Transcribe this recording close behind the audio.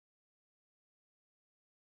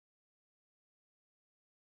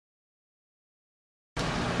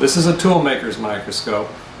This is a Toolmakers microscope.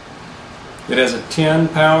 It has a 10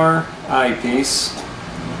 power eyepiece,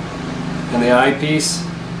 and the eyepiece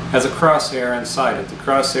has a crosshair inside it. The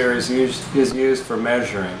crosshair is used for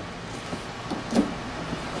measuring.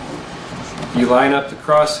 You line up the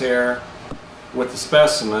crosshair with the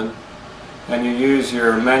specimen, and you use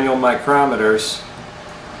your manual micrometers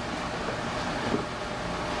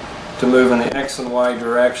to move in the X and Y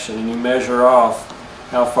direction, and you measure off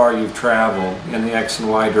how far you've traveled in the X and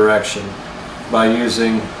Y direction by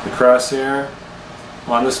using the crosshair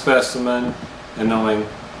on the specimen and knowing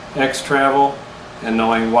X travel and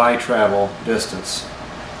knowing Y travel distance.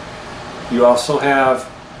 You also have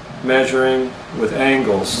measuring with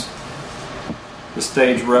angles. The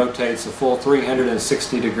stage rotates a full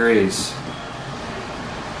 360 degrees.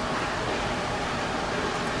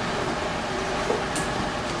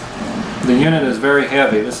 The unit is very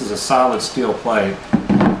heavy. This is a solid steel plate.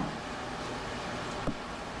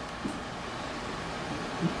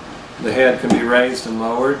 The head can be raised and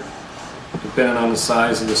lowered depending on the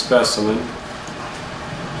size of the specimen.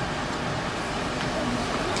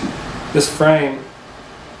 This frame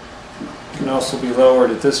can also be lowered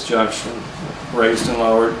at this junction, raised and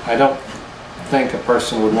lowered. I don't think a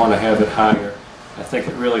person would want to have it higher. I think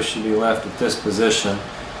it really should be left at this position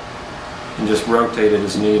and just rotate it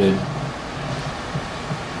as needed.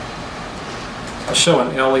 I show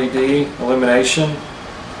an LED illumination.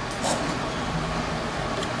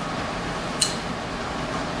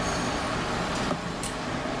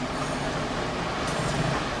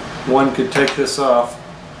 One could take this off.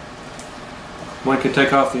 One could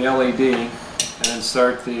take off the LED and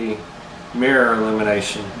insert the mirror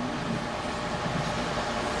illumination.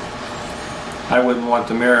 I wouldn't want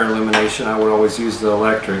the mirror illumination. I would always use the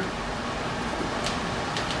electric.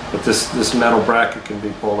 But this metal bracket can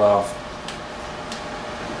be pulled off.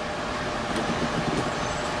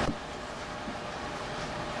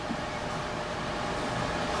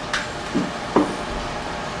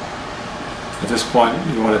 At this point,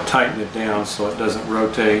 you want to tighten it down so it doesn't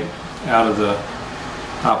rotate out of the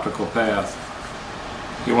optical path.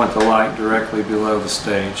 You want the light directly below the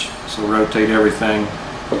stage, so rotate everything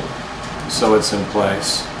so it's in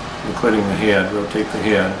place, including the head. Rotate the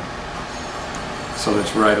head so that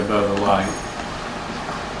it's right above the light.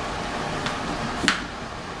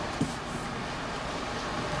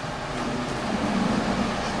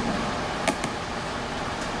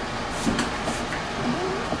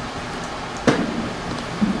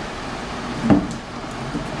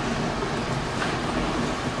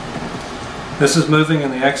 This is moving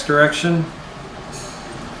in the X direction.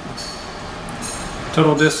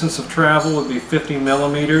 Total distance of travel would be 50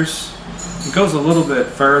 millimeters. It goes a little bit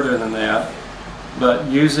further than that, but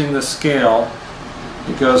using the scale,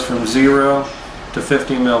 it goes from 0 to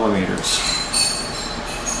 50 millimeters.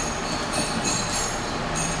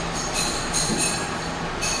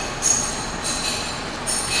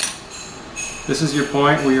 This is your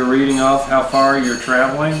point where you're reading off how far you're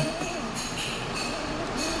traveling.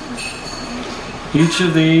 Each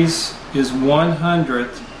of these is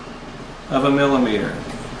 1/100th of a millimeter.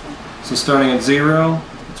 So starting at 0,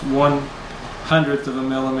 it's 1/100th of a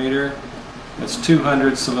millimeter. That's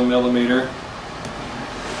 2/100ths of a millimeter.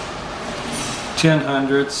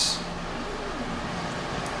 10/100ths.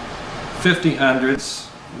 50/100ths,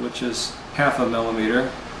 which is half a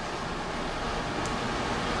millimeter.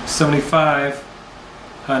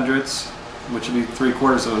 75/100ths, which would be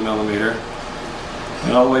 3/4 of a millimeter.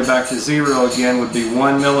 And all the way back to 0 again would be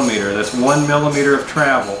 1 millimeter. That's 1 millimeter of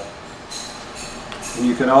travel. And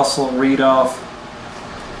you can also read off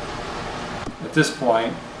at this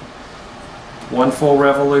point, 1 full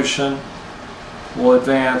revolution will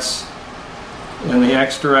advance in the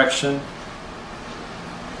X direction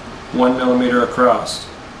 1 millimeter across,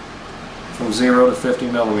 from 0 to 50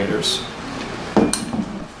 millimeters.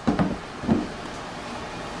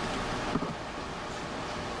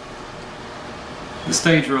 The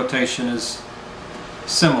stage rotation is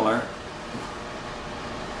similar.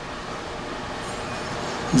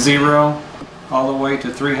 0 all the way to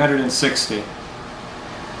 360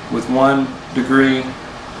 with 1 degree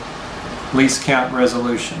least count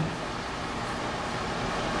resolution.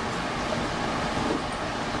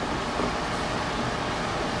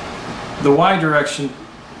 The Y direction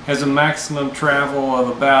has a maximum travel of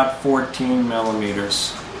about 14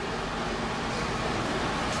 millimeters.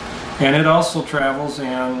 And it also travels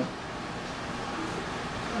in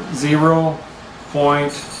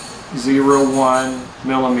 0.01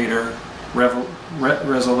 millimeter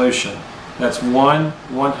resolution. That's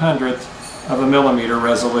 1/100th of a millimeter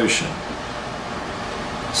resolution.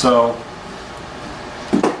 So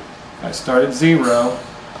I start at 0,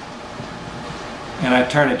 and I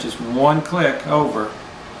turn it just one click over,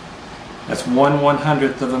 that's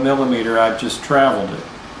 1/100th of a millimeter. I've just traveled it.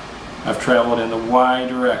 I've traveled in the Y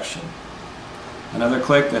direction. Another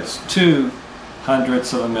click, that's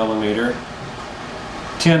 2/100ths of a millimeter,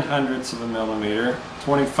 10/100ths of a millimeter,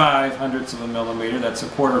 25/100ths of a millimeter, that's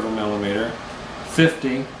 1/4 of a millimeter,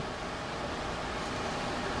 50,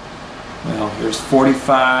 well, here's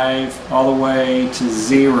 45 all the way to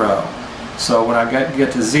 0. So when I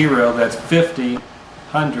get to 0, that's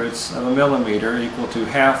 50/100ths of a millimeter, equal to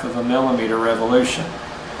 1/2 of a millimeter revolution.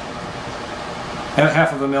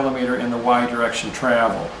 1/2 of a millimeter in the Y direction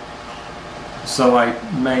travel. So I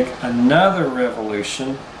make another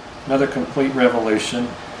revolution, another complete revolution,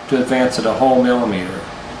 to advance it a whole millimeter.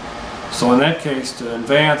 So in that case, to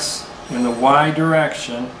advance in the Y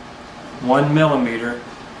direction 1 millimeter,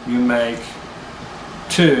 you make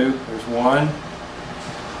 2, there's 1,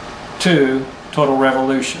 2 total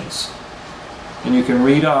revolutions. And you can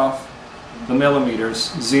read off the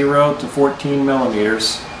millimeters, 0 to 14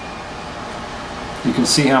 millimeters. You can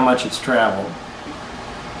see how much it's traveled.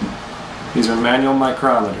 These are manual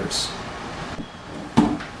micrometers.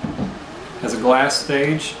 Has a glass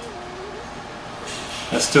stage.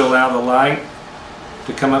 That's to allow the light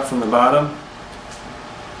to come up from the bottom.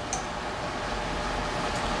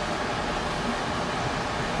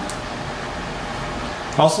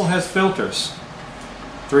 Also has filters.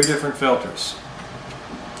 3 different filters.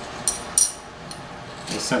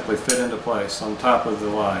 They simply fit into place on top of the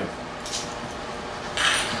light.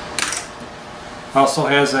 Also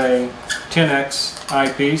has a 10x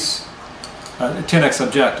eyepiece, 10x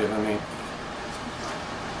objective, I mean.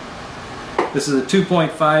 This is a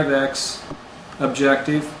 2.5x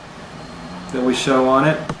objective that we show on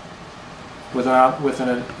it with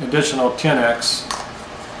an additional 10x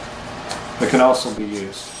that can also be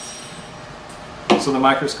used. So the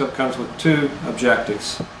microscope comes with 2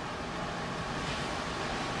 objectives.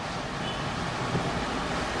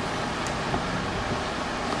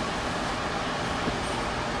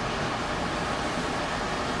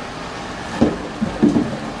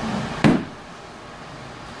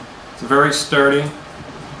 It's a very sturdy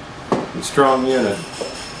and strong unit.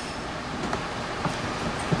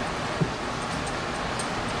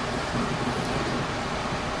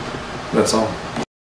 That's all.